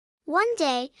One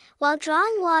day, while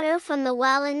drawing water from the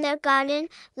well in their garden,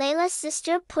 Layla's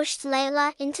sister pushed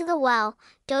Layla into the well.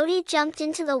 Dodi jumped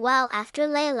into the well after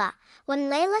Layla. When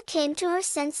Layla came to her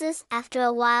senses after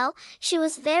a while, she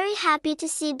was very happy to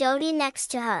see Dodi next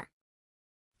to her.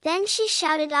 Then she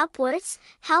shouted upwards,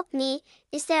 "Help me,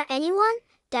 is there anyone?"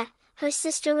 Her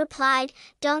sister replied,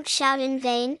 "Don't shout in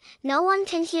vain, no one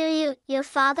can hear you, your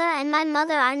father and my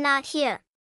mother are not here.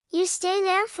 You stay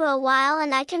there for a while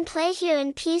and I can play here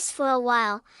in peace for a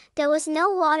while." There was no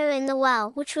water in the well,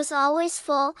 which was always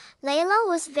full. Layla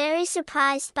was very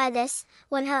surprised by this.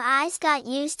 When her eyes got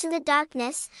used to the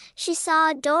darkness, she saw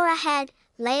a door ahead.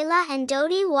 Layla and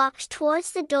Dodi walked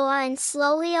towards the door and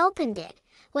slowly opened it.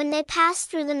 When they pass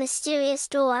through the mysterious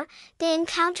door, they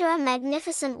encounter a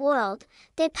magnificent world.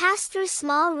 They pass through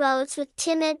small roads with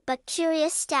timid but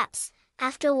curious steps.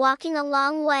 After walking a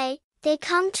long way, they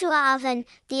come to an oven.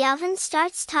 The oven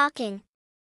starts talking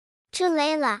to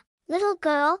Layla. "Little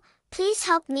girl, please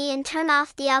help me and turn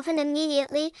off the oven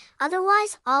immediately,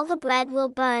 otherwise all the bread will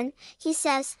burn," he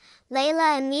says.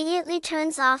 Layla immediately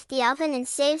turns off the oven and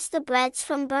saves the breads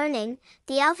from burning.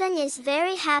 The oven is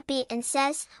very happy and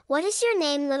says, "What is your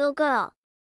name, little girl?"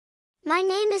 "My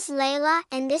name is Layla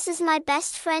and this is my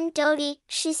best friend Dodi,"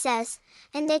 she says,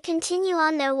 and they continue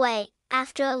on their way.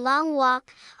 After a long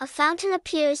walk, a fountain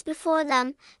appears before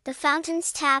them. The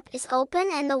fountain's tap is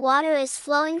open and the water is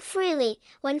flowing freely.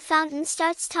 When fountain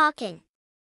starts talking,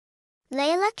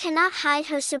 Layla cannot hide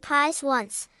her surprise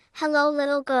once. "Hello,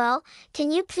 little girl,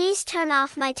 can you please turn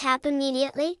off my tap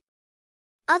immediately?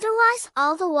 Otherwise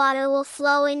all the water will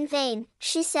flow in vain,"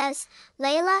 she says.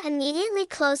 Layla immediately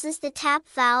closes the tap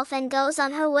valve and goes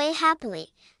on her way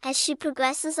happily. As she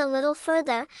progresses a little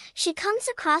further, she comes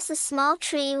across a small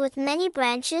tree with many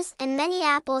branches and many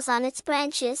apples on its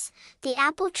branches. The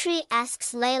apple tree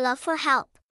asks Layla for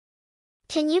help.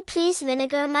 "Can you please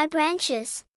vinegar my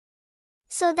branches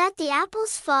so that the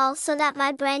apples fall so that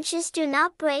my branches do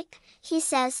not break?" he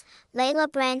says.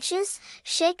 Layla branches,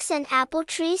 shakes and apple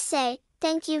tree say,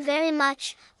 "Thank you very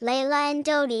much." Layla and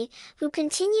Dodi, who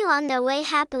continue on their way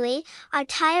happily, are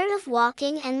tired of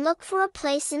walking and look for a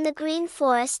place in the green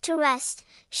forest to rest.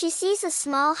 She sees a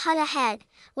small hut ahead.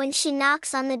 When she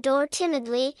knocks on the door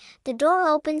timidly, the door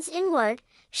opens inward.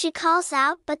 She calls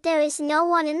out but there is no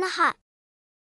one in the hut.